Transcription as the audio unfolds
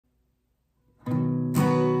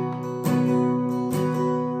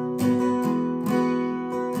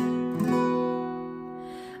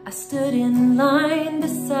stood in line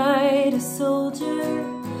beside a soldier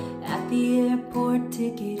at the airport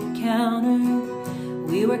ticket counter.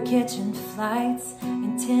 We were catching flights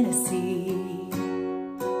in Tennessee.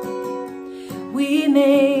 We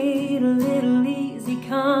made a little easy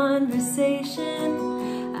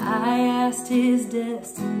conversation. I asked his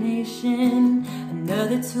destination,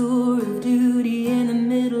 another tour of duty in the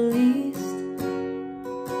Middle East.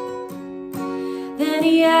 Then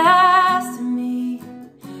he asked me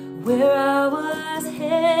where I was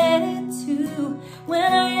headed to.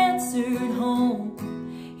 When I answered home,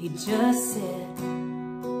 he just said,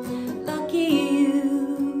 "Lucky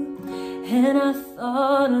you." And I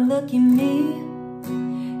thought, lucky me.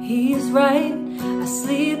 He's right, I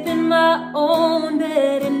sleep in my own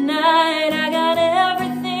bed at night. I got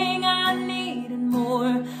everything I need and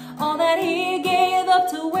more, all that he gave up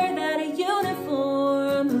to wear that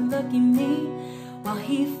uniform. Lucky me. While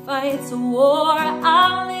he fights a war,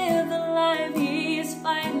 I'll live the life he's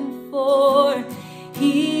fighting for.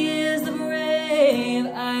 He is the brave,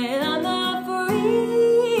 I am the free.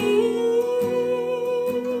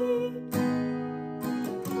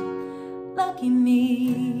 Lucky me.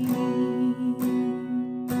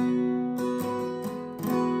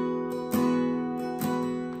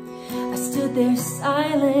 I stood there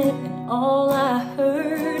silent, and all I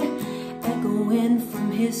heard echoing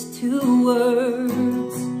from his two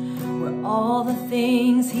words were all the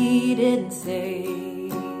things he didn't say.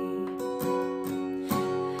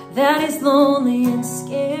 That he's lonely and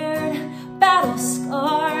scared,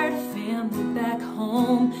 battle-scarred, family back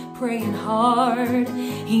home, praying hard.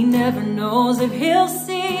 He never knows if he'll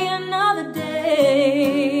see another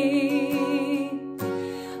day.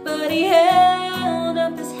 But he held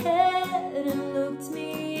up his head and looked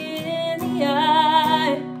me in the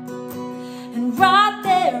eye. And right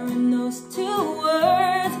there in those two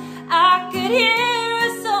words, I could hear a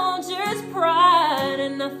soldier's pride.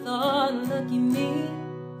 And I thought, lucky me.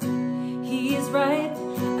 He's right,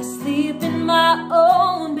 I sleep in my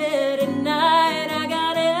own bed at night. I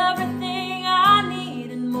got everything I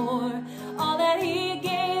need and more, all that he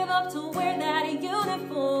gave up to wear that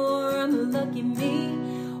uniform. Lucky me.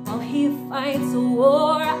 While he fights a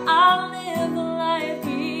war, I'll live the life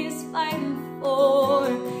he's fighting for.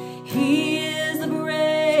 He is the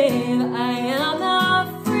brave, I am the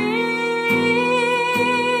free.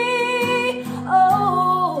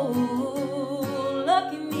 Oh,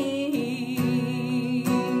 lucky me.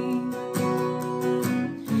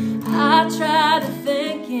 I tried to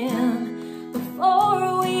thank him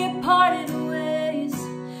before we parted ways,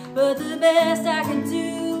 but the best I could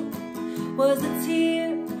do was a tear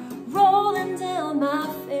rolling down my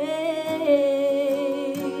face.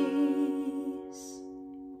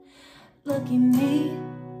 Lucky me,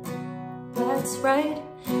 that's right.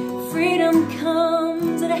 Freedom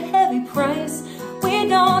comes at a heavy price. We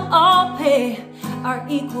don't all pay our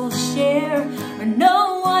equal share or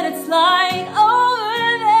know what it's like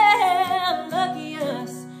over there. Lucky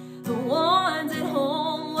us, the ones at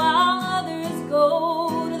home, while others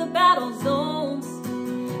go to the battle zones.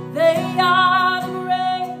 They are the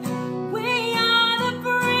brave, we are the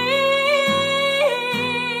free.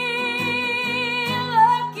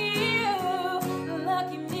 Lucky you,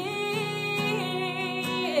 lucky me.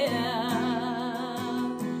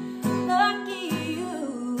 Lucky you,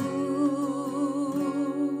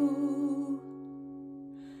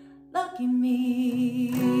 lucky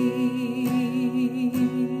me.